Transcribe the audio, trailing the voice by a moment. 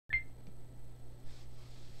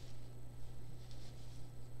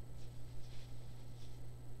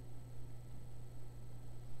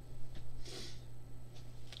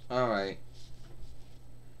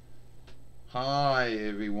Hi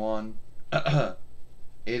everyone. It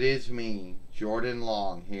is me, Jordan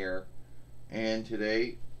Long here, and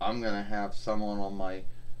today I'm gonna have someone on my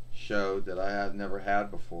show that I have never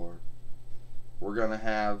had before. We're gonna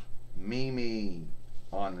have Mimi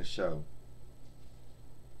on the show.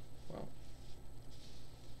 Well,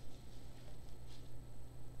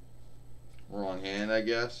 wrong hand, I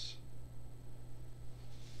guess.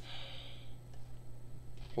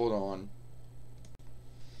 Hold on.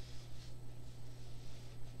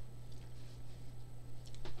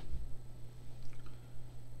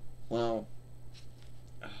 Well,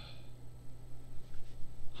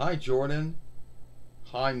 hi Jordan.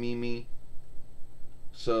 Hi Mimi.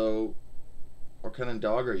 So, what kind of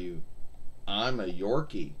dog are you? I'm a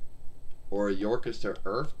Yorkie, or a Yorkshire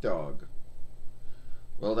Earth dog.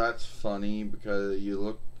 Well, that's funny because you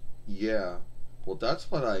look, yeah. Well, that's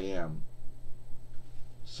what I am.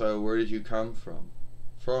 So, where did you come from?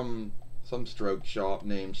 From some stroke shop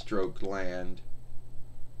named Stroke Land.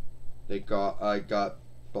 I got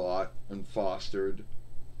bought and fostered,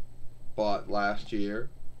 bought last year.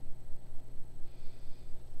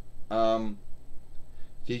 Did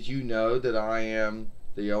you know that I am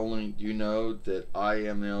the only? Do you know that I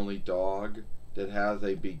am the only dog that has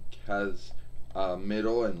a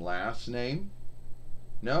middle and last name?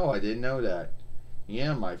 No, I didn't know that.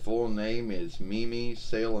 Yeah, my full name is Mimi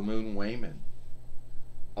Sailor Moon Wayman.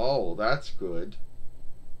 Oh, that's good.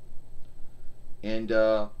 And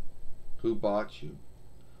who bought you?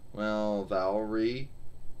 Well, Valerie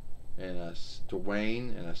and a Dwayne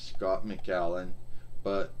and a Scott McAllen,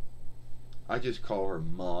 but I just call her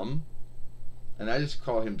Mom, and I just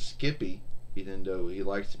call him Skippy, even though he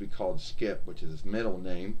likes to be called Skip, which is his middle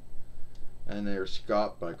name. And there's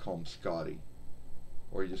Scott, but I call him Scotty,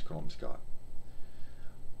 or you just call him Scott.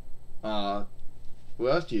 Who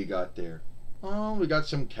else do you got there? Oh, we got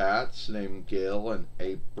some cats named Gil and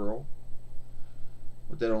April,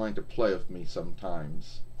 but they don't like to play with me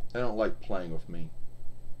sometimes. They don't like playing with me.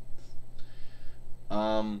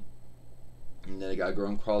 And then I got a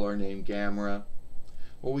grown crawler named Gamera.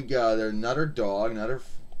 Well, we got another dog,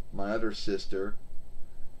 my other sister,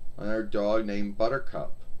 another dog named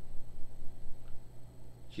Buttercup.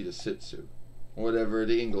 She's a Shih Tzu, whatever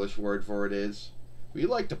the English word for it is. We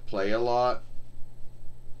like to play a lot.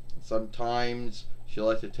 Sometimes she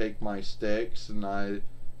likes to take my sticks, and I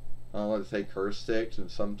like to take her sticks,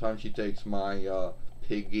 and sometimes she takes my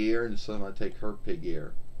pig ear, and sometimes I take her pig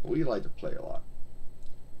ear. We like to play a lot.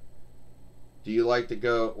 Do you like to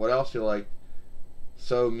go? What else do you like?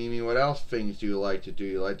 So, Mimi, what else things do you like to do?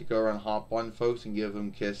 You like to go around, hop on folks, and give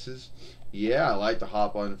them kisses? Yeah, I like to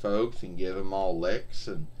hop on folks and give them all licks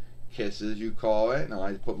and kisses, you call it. And I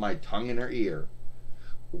like to put my tongue in their ear.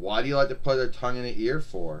 Why do you like to put a tongue in the ear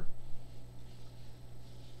for?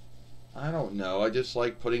 I don't know. I just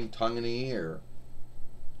like putting tongue in the ear.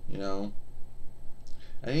 You know.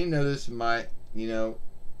 I didn't notice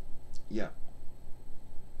yeah.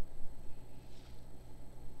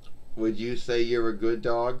 Would you say you're a good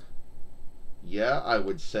dog? Yeah, I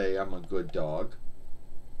would say I'm a good dog.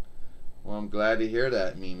 Well, I'm glad to hear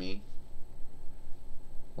that, Mimi.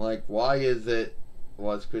 Like, why is it...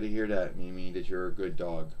 Well, it's good to hear that, Mimi, that you're a good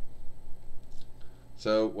dog.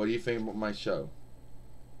 So, what do you think about my show?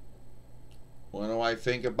 What do I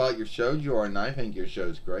think about your show, Jordan? I think your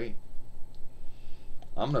show's great.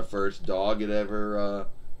 I'm the first dog that ever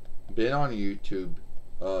been on a YouTube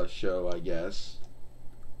show, I guess.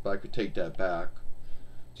 But I could take that back.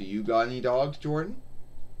 Do you got any dogs, Jordan?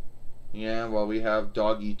 Yeah, well, we have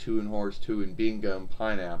Doggy 2 and Horse 2 and Bingo and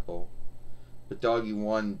Pineapple. But Doggy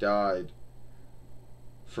 1 died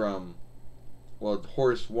from... Well,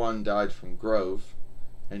 Horse 1 died from growth.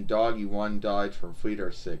 And Doggy 1 died from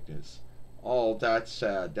feeder sickness. Oh, that's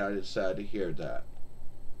sad. That is sad to hear that.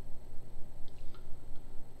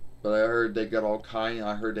 But I heard they got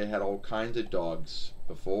I heard they had all kinds of dogs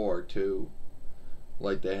before, too.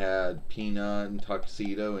 Like they had Peanut and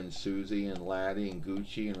Tuxedo and Susie and Laddie and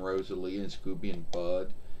Gucci and Rosalie and Scooby and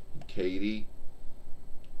Bud and Katie.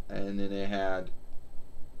 And then they had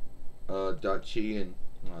Dutchie and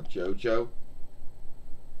Jojo.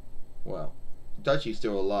 Well, Dutchie's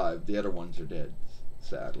still alive. The other ones are dead,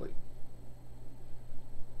 sadly.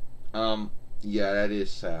 Yeah, that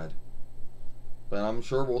is sad. But I'm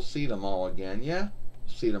sure we'll see them all again. Yeah,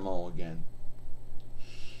 we'll see them all again.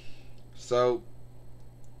 So,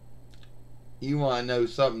 you want to know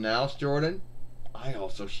something else, Jordan? I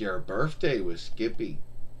also share a birthday with Skippy.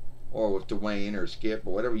 Or with Dwayne or Skip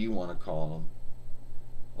or whatever you want to call him.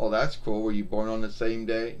 Oh, that's cool. Were you born on the same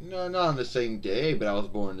day? No, not on the same day, but I was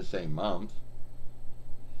born in the same month.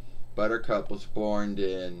 Buttercup was born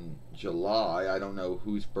in July. I don't know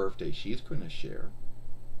whose birthday she's going to share.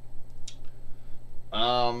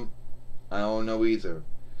 I don't know either.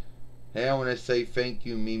 Hey, I want to say thank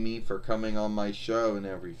you, Mimi, for coming on my show and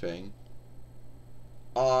everything.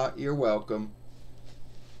 You're welcome.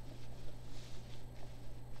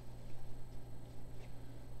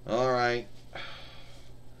 Alright.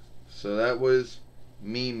 So that was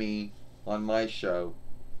Mimi on my show.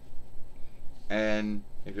 And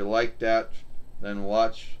if you like that, then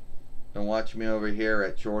watch me over here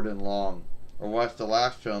at Jordan Long. Or watch the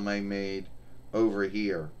last film I made over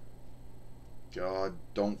here. God,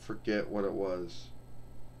 don't forget what it was.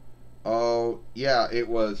 Oh, yeah, it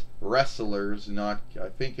was Wrestlers Not... I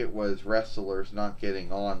think it was Wrestlers Not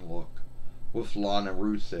Getting On Look. With Lana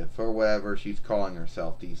Rusev, or whatever she's calling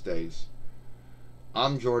herself these days.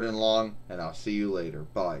 I'm Jordan Long, and I'll see you later.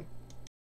 Bye.